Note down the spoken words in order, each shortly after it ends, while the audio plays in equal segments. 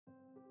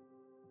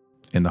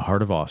In the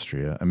heart of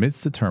Austria,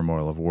 amidst the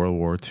turmoil of World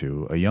War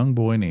II, a young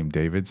boy named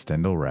David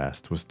Stendhal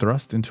Rast was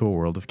thrust into a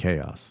world of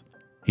chaos.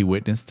 He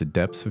witnessed the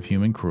depths of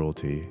human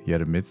cruelty,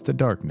 yet amidst the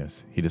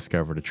darkness, he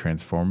discovered a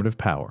transformative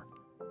power,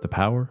 the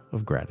power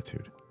of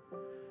gratitude.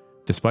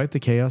 Despite the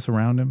chaos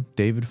around him,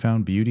 David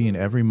found beauty in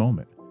every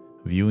moment,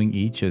 viewing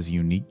each as a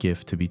unique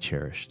gift to be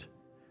cherished.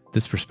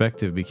 This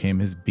perspective became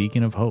his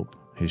beacon of hope,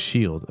 his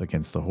shield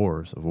against the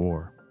horrors of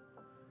war.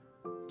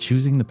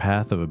 Choosing the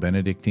path of a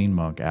Benedictine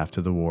monk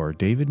after the war,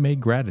 David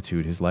made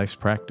gratitude his life's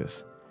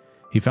practice.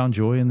 He found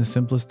joy in the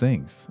simplest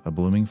things, a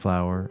blooming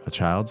flower, a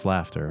child's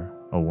laughter,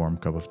 a warm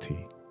cup of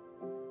tea.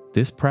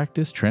 This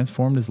practice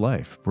transformed his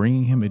life,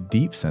 bringing him a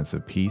deep sense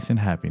of peace and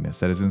happiness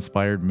that has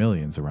inspired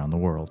millions around the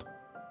world.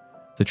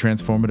 The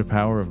transformative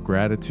power of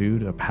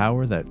gratitude, a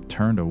power that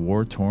turned a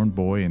war-torn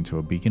boy into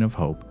a beacon of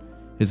hope,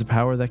 is a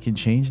power that can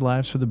change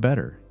lives for the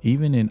better,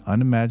 even in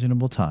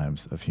unimaginable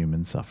times of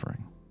human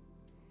suffering.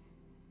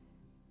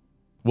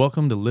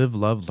 Welcome to Live,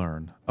 Love,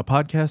 Learn, a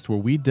podcast where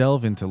we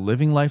delve into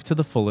living life to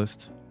the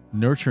fullest,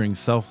 nurturing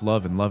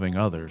self-love and loving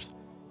others,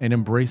 and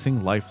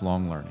embracing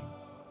lifelong learning.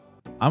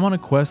 I'm on a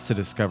quest to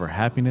discover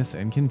happiness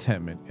and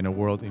contentment in a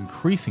world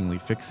increasingly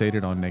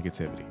fixated on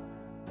negativity.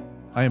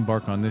 I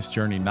embark on this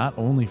journey not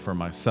only for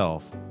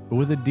myself, but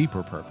with a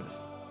deeper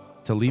purpose,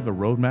 to leave a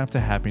roadmap to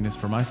happiness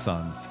for my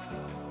sons,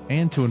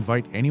 and to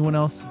invite anyone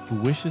else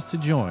who wishes to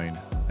join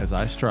as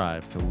I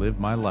strive to live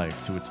my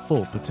life to its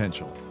full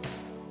potential.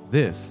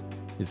 This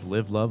is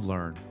Live, Love,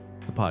 Learn,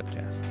 the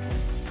podcast.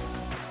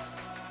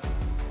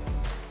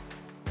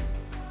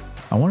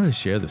 I wanted to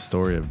share the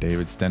story of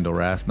David Stendhal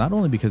Rast not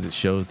only because it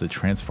shows the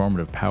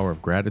transformative power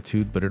of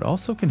gratitude, but it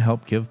also can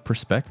help give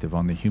perspective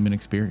on the human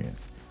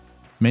experience.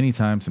 Many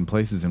times and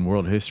places in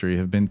world history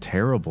have been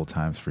terrible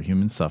times for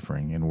human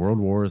suffering, and world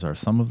wars are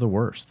some of the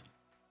worst.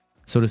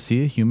 So to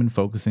see a human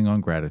focusing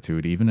on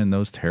gratitude, even in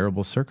those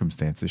terrible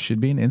circumstances, should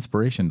be an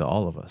inspiration to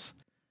all of us.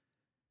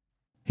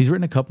 He's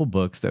written a couple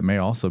books that may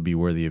also be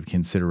worthy of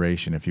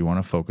consideration if you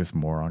want to focus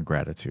more on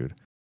gratitude.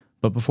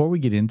 But before we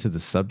get into the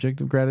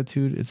subject of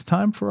gratitude, it's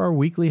time for our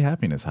weekly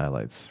happiness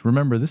highlights.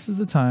 Remember, this is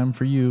the time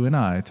for you and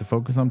I to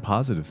focus on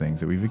positive things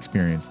that we've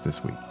experienced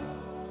this week.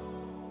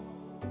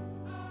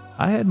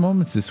 I had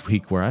moments this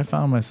week where I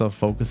found myself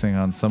focusing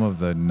on some of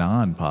the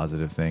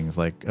non-positive things,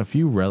 like a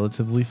few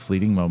relatively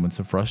fleeting moments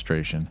of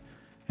frustration,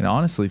 and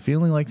honestly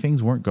feeling like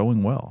things weren't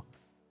going well.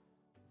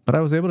 But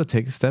I was able to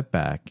take a step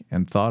back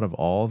and thought of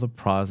all the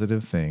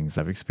positive things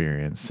I've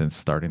experienced since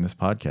starting this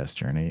podcast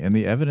journey, and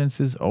the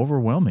evidence is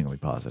overwhelmingly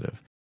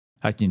positive.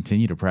 I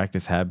continue to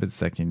practice habits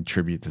that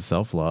contribute to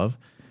self-love.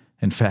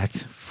 In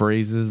fact,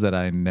 phrases that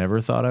I never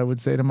thought I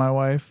would say to my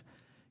wife.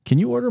 Can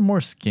you order more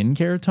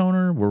skincare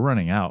toner? We're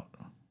running out.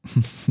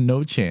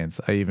 No chance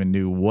I even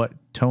knew what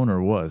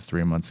toner was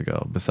 3 months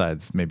ago,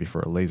 besides maybe for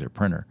a laser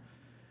printer.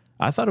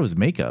 I thought it was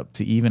makeup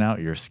to even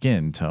out your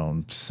skin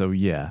tone, so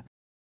yeah.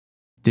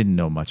 Didn't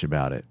know much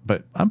about it,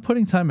 but I'm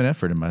putting time and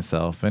effort in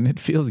myself, and it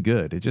feels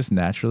good. It just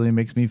naturally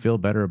makes me feel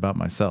better about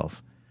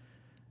myself.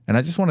 And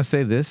I just want to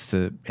say this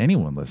to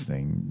anyone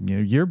listening.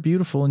 You're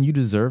beautiful and you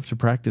deserve to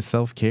practice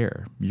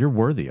self-care. You're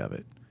worthy of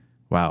it.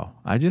 Wow,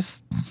 I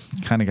just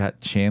kind of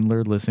got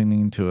Chandler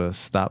listening to a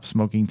Stop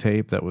Smoking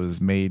tape that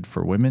was made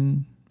for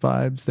women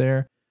vibes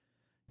there.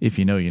 If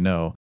you know, you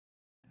know.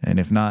 And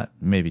if not,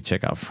 maybe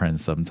check out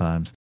Friends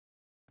sometimes.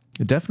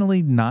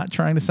 Definitely not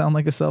trying to sound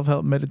like a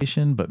self-help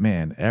meditation, but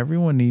man,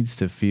 everyone needs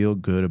to feel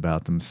good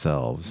about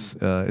themselves.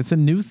 It's a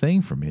new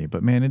thing for me,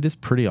 but man, it is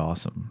pretty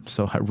awesome.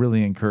 So I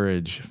really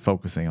encourage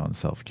focusing on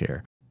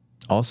self-care.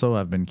 Also,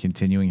 I've been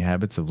continuing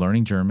habits of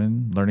learning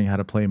German, learning how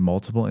to play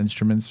multiple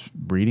instruments,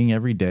 reading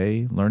every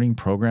day, learning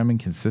programming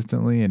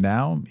consistently, and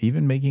now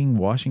even making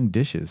washing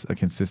dishes a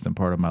consistent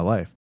part of my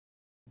life.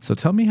 So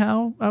tell me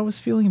how I was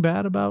feeling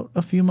bad about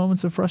a few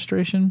moments of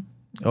frustration.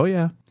 Oh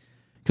yeah.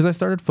 Because I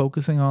started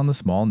focusing on the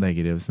small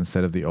negatives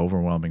instead of the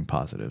overwhelming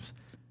positives.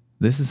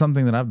 This is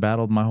something that I've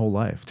battled my whole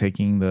life,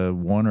 taking the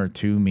one or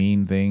two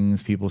mean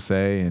things people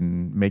say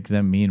and make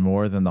them mean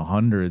more than the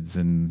hundreds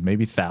and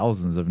maybe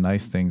thousands of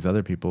nice things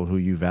other people who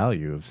you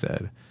value have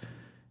said.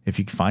 If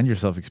you find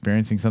yourself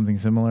experiencing something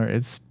similar,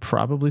 it's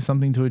probably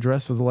something to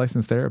address with a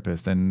licensed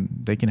therapist, and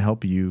they can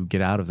help you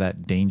get out of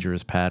that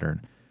dangerous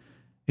pattern.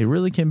 It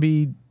really can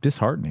be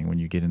disheartening when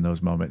you get in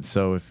those moments.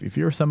 So if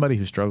you're somebody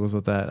who struggles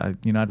with that,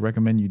 I'd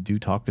recommend you do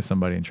talk to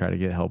somebody and try to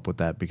get help with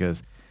that,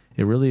 because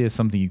it really is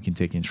something you can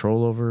take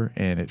control over,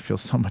 and it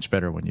feels so much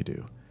better when you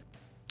do.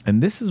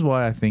 And this is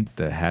why I think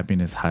the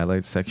happiness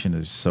highlights section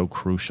is so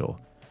crucial.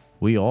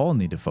 We all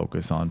need to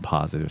focus on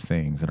positive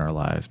things in our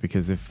lives,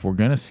 because if we're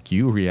going to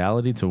skew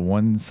reality to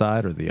one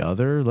side or the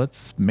other,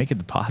 let's make it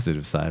the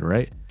positive side,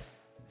 right?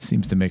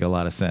 Seems to make a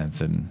lot of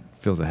sense and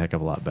feels a heck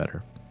of a lot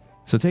better.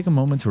 So take a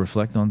moment to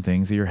reflect on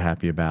things that you're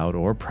happy about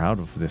or proud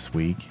of this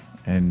week,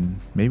 and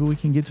maybe we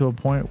can get to a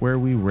point where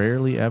we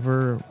rarely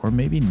ever, or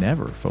maybe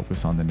never,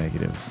 focus on the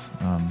negatives.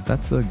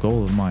 That's a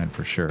goal of mine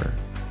for sure.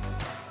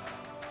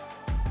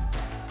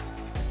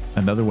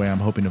 Another way I'm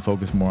hoping to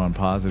focus more on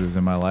positives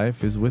in my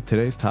life is with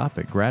today's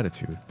topic,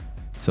 gratitude.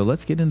 So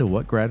let's get into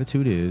what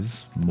gratitude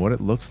is, what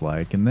it looks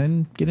like, and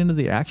then get into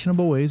the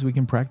actionable ways we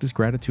can practice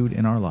gratitude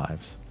in our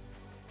lives.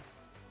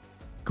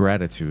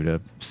 Gratitude,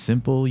 a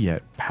simple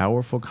yet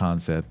powerful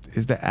concept,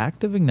 is the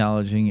act of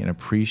acknowledging and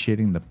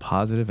appreciating the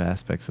positive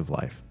aspects of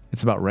life.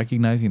 It's about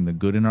recognizing the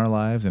good in our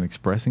lives and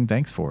expressing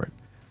thanks for it.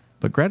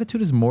 But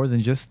gratitude is more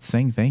than just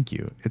saying thank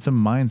you. It's a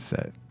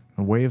mindset,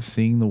 a way of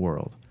seeing the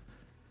world.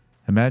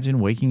 Imagine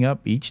waking up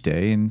each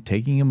day and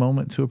taking a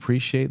moment to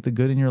appreciate the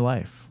good in your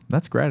life.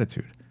 That's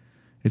gratitude.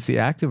 It's the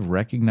act of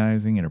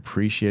recognizing and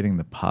appreciating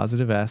the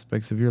positive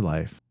aspects of your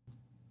life,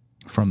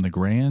 from the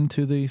grand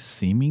to the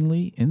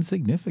seemingly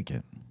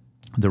insignificant.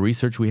 The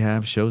research we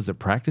have shows that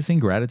practicing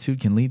gratitude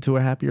can lead to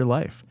a happier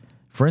life.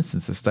 For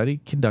instance, a study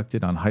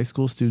conducted on high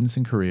school students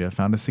in Korea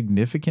found a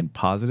significant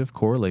positive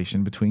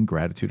correlation between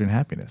gratitude and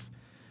happiness.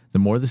 The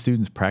more the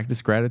students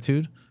practiced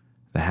gratitude,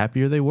 the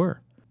happier they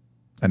were.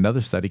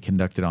 Another study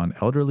conducted on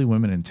elderly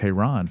women in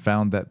Tehran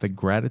found that the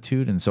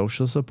gratitude and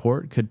social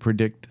support could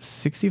predict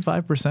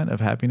 65%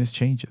 of happiness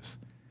changes.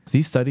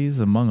 These studies,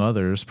 among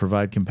others,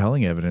 provide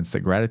compelling evidence that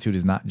gratitude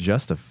is not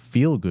just a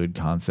feel-good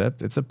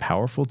concept, it's a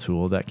powerful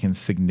tool that can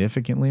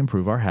significantly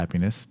improve our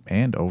happiness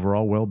and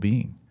overall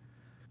well-being.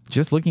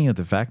 Just looking at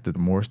the fact that the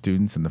more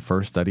students in the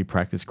first study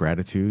practiced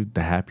gratitude,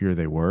 the happier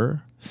they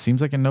were,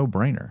 seems like a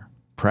no-brainer.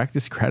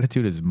 Practice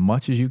gratitude as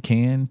much as you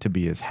can to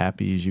be as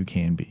happy as you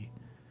can be.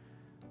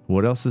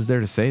 What else is there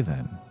to say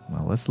then?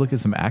 Well, let's look at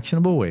some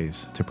actionable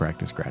ways to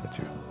practice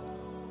gratitude.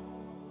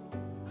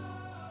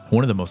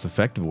 One of the most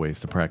effective ways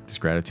to practice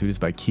gratitude is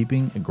by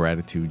keeping a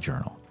gratitude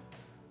journal.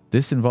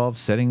 This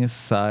involves setting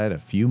aside a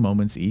few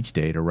moments each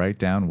day to write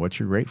down what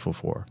you're grateful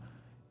for.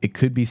 It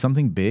could be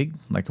something big,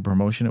 like a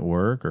promotion at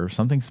work, or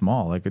something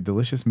small, like a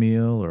delicious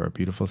meal or a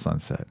beautiful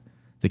sunset.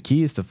 The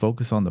key is to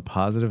focus on the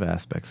positive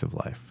aspects of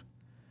life.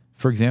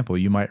 For example,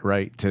 you might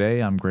write,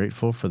 "Today I'm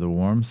grateful for the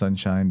warm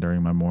sunshine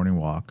during my morning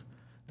walk,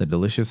 the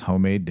delicious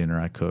homemade dinner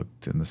I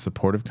cooked, and the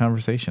supportive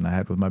conversation I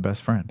had with my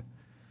best friend."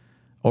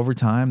 Over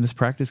time, this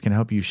practice can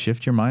help you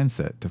shift your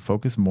mindset to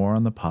focus more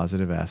on the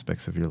positive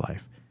aspects of your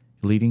life,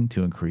 leading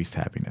to increased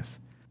happiness.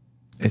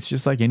 It's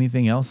just like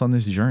anything else on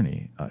this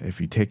journey.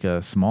 If you take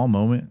a small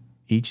moment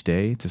each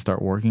day to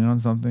start working on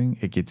something,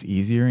 it gets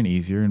easier and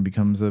easier and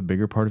becomes a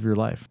bigger part of your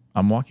life.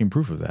 I'm walking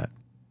proof of that.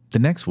 The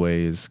next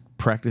way is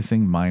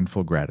practicing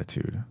mindful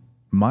gratitude.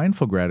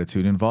 Mindful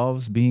gratitude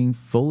involves being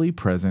fully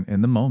present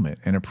in the moment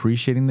and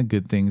appreciating the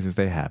good things as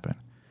they happen.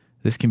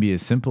 This can be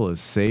as simple as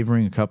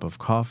savoring a cup of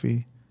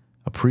coffee,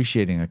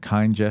 appreciating a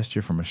kind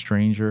gesture from a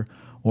stranger,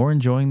 or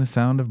enjoying the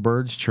sound of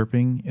birds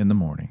chirping in the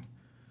morning.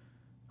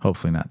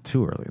 Hopefully not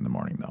too early in the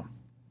morning, though.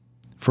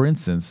 For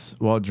instance,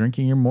 while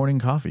drinking your morning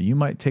coffee, you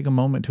might take a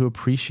moment to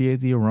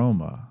appreciate the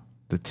aroma,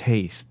 the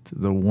taste,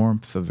 the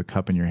warmth of the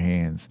cup in your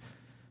hands.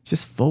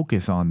 Just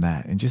focus on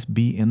that and just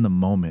be in the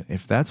moment.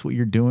 If that's what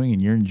you're doing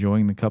and you're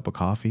enjoying the cup of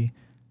coffee,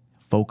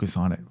 focus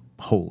on it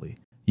wholly.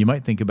 You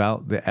might think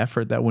about the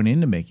effort that went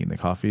into making the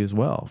coffee as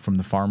well, from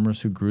the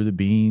farmers who grew the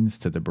beans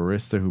to the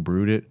barista who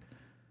brewed it.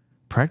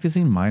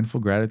 Practicing mindful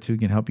gratitude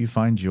can help you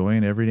find joy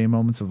in everyday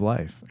moments of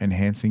life,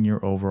 enhancing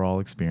your overall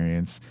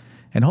experience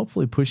and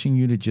hopefully pushing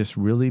you to just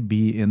really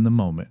be in the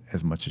moment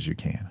as much as you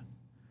can.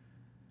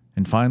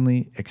 And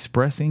finally,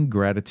 expressing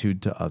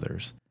gratitude to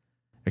others.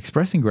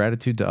 Expressing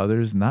gratitude to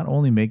others not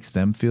only makes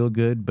them feel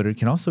good, but it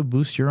can also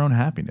boost your own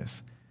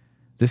happiness.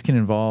 This can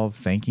involve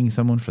thanking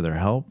someone for their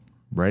help,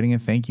 writing a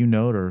thank you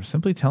note, or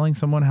simply telling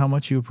someone how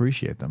much you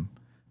appreciate them.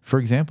 For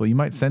example, you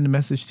might send a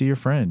message to your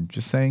friend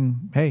just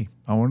saying, "Hey,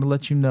 I want to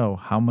let you know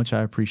how much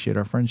I appreciate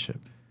our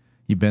friendship.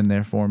 You've been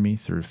there for me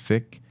through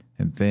thick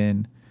and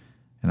thin,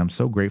 and I'm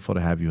so grateful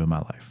to have you in my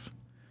life."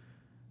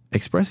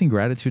 Expressing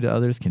gratitude to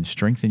others can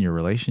strengthen your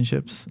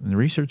relationships, and the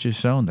research has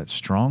shown that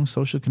strong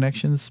social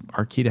connections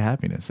are key to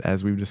happiness,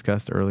 as we've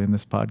discussed early in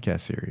this podcast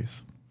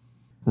series.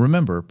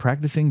 Remember,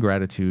 practicing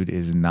gratitude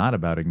is not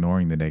about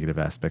ignoring the negative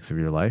aspects of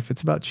your life.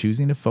 It's about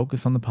choosing to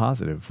focus on the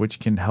positive, which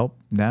can help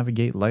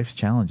navigate life's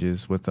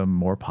challenges with a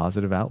more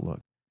positive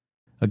outlook.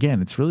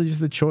 Again, it's really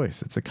just a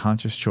choice. It's a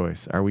conscious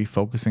choice. Are we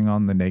focusing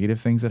on the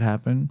negative things that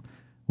happen?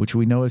 Which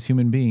we know as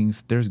human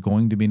beings, there's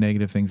going to be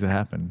negative things that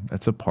happen.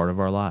 That's a part of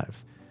our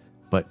lives.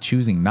 But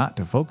choosing not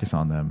to focus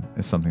on them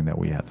is something that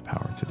we have the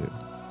power to do.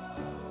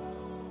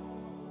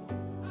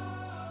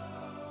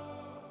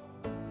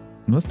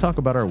 And let's talk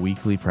about our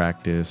weekly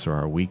practice or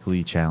our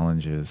weekly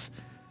challenges.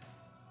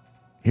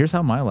 Here's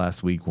how my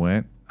last week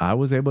went. I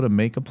was able to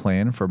make a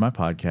plan for my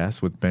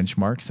podcast with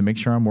benchmarks to make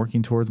sure I'm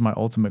working towards my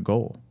ultimate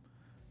goal.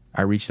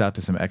 I reached out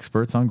to some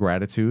experts on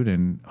gratitude,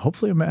 and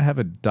hopefully I might have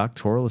a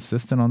doctoral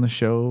assistant on the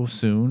show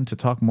soon to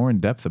talk more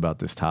in depth about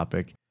this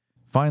topic.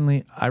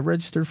 Finally, I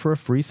registered for a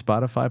free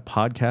Spotify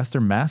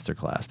podcaster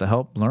masterclass to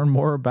help learn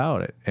more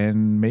about it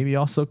and maybe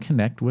also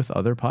connect with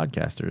other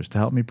podcasters to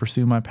help me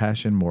pursue my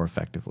passion more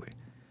effectively.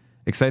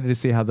 Excited to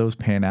see how those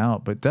pan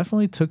out, but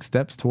definitely took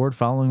steps toward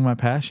following my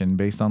passion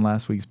based on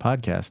last week's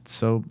podcast,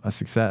 so a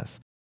success.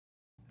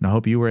 And I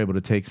hope you were able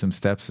to take some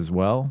steps as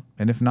well,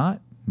 and if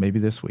not, maybe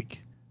this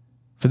week.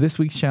 For this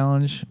week's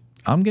challenge,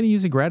 I'm going to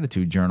use a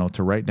gratitude journal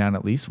to write down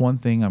at least one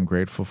thing I'm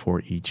grateful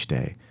for each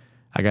day.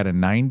 I got a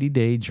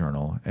 90-day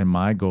journal, and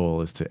my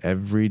goal is to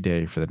every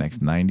day for the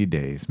next 90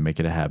 days make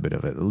it a habit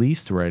of at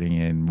least writing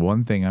in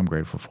one thing I'm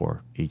grateful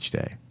for each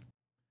day.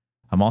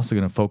 I'm also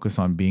going to focus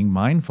on being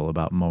mindful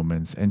about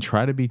moments and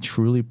try to be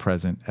truly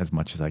present as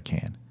much as I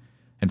can.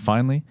 And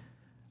finally,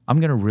 I'm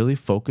going to really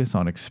focus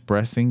on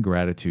expressing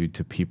gratitude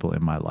to people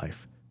in my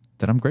life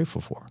that I'm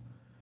grateful for,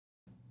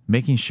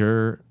 making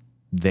sure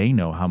they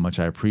know how much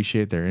I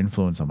appreciate their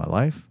influence on my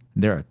life.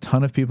 There are a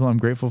ton of people I'm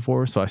grateful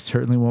for, so I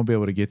certainly won't be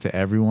able to get to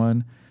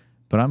everyone,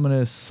 but I'm going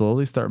to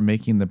slowly start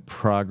making the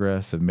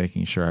progress of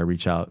making sure I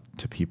reach out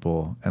to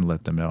people and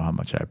let them know how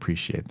much I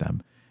appreciate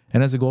them.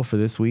 And as a goal for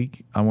this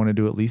week, I want to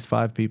do at least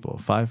 5 people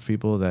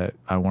that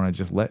I want to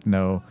just let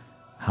know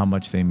how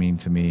much they mean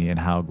to me and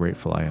how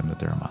grateful I am that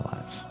they're in my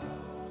lives.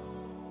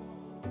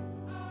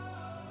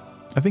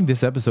 I think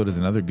this episode is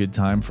another good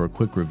time for a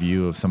quick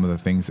review of some of the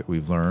things that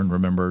we've learned.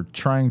 Remember,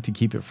 trying to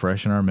keep it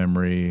fresh in our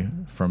memory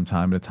from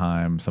time to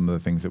time, some of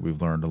the things that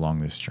we've learned along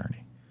this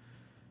journey.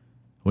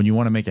 When you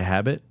want to make a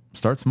habit,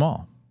 start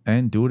small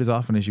and do it as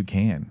often as you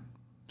can.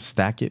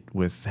 Stack it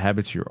with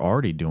habits you're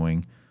already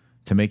doing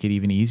to make it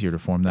even easier to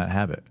form that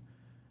habit.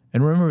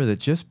 And remember that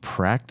just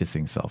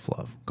practicing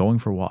self-love, going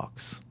for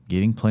walks,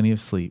 getting plenty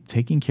of sleep,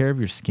 taking care of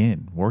your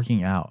skin,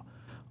 working out,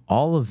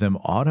 all of them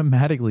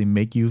automatically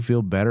make you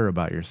feel better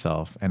about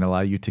yourself and allow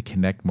you to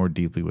connect more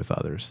deeply with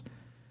others.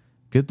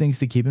 Good things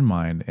to keep in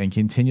mind and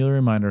continually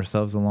remind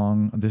ourselves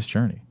along this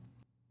journey.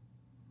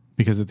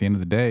 Because at the end of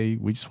the day,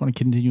 we just want to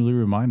continually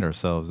remind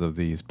ourselves of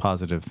these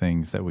positive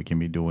things that we can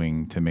be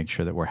doing to make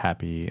sure that we're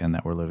happy and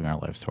that we're living our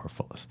lives to our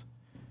fullest.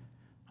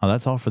 Now,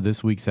 that's all for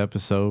this week's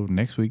episode.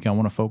 Next week, I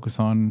want to focus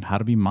on how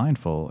to be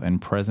mindful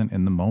and present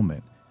in the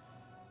moment.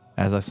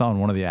 As I saw in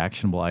one of the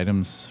actionable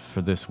items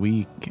for this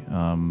week,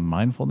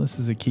 mindfulness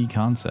is a key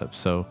concept.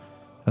 So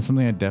that's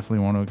something I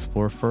definitely want to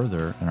explore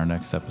further in our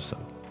next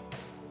episode.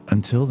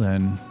 Until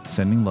then,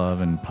 sending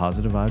love and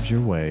positive vibes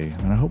your way,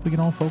 and I hope we can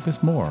all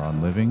focus more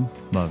on living,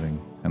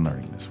 loving, and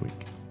learning this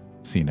week.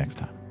 See you next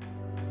time.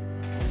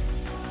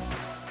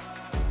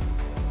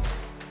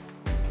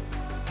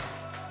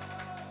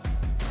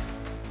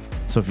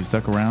 So if you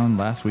stuck around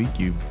last week,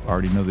 you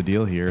already know the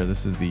deal here.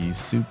 This is the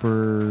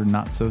super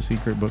not so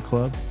secret book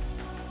club.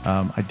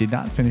 I did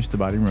not finish The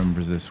Body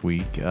Remembers this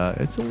week.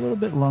 It's a little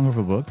bit longer of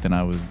a book than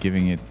I was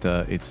giving it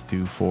its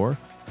due for,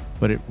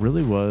 but it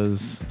really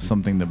was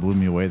something that blew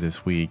me away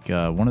this week.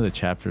 One of the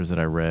chapters that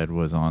I read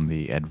was on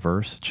the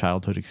adverse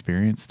childhood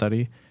experience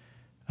study,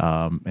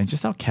 and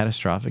just how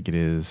catastrophic it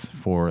is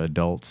for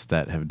adults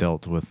that have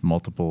dealt with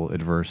multiple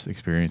adverse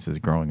experiences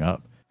growing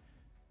up.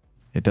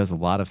 It does a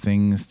lot of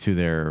things to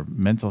their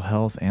mental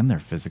health and their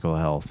physical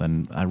health.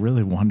 And I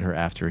really wonder,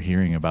 after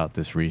hearing about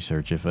this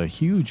research, if a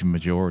huge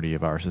majority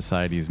of our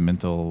society's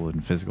mental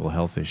and physical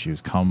health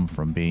issues come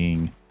from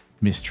being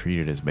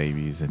mistreated as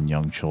babies and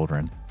young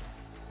children.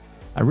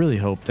 I really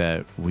hope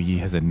that we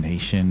as a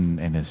nation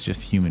and as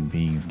just human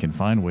beings can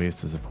find ways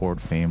to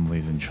support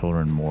families and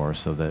children more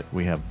so that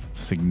we have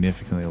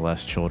significantly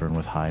less children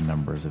with high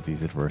numbers of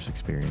these adverse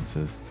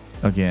experiences.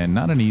 Again,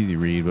 not an easy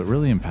read, but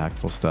really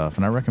impactful stuff.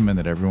 And I recommend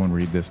that everyone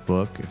read this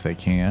book if they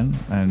can.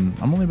 And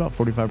I'm only about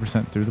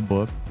 45% through the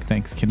book.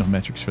 Thanks, Kindle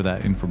Metrics, for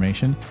that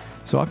information.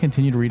 So I'll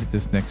continue to read it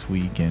this next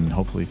week and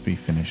hopefully be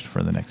finished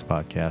for the next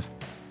podcast.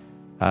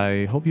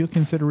 I hope you'll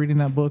consider reading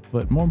that book,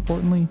 but more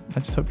importantly, I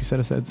just hope you set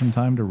aside some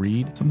time to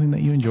read something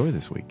that you enjoy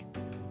this week.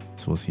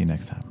 So we'll see you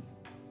next time.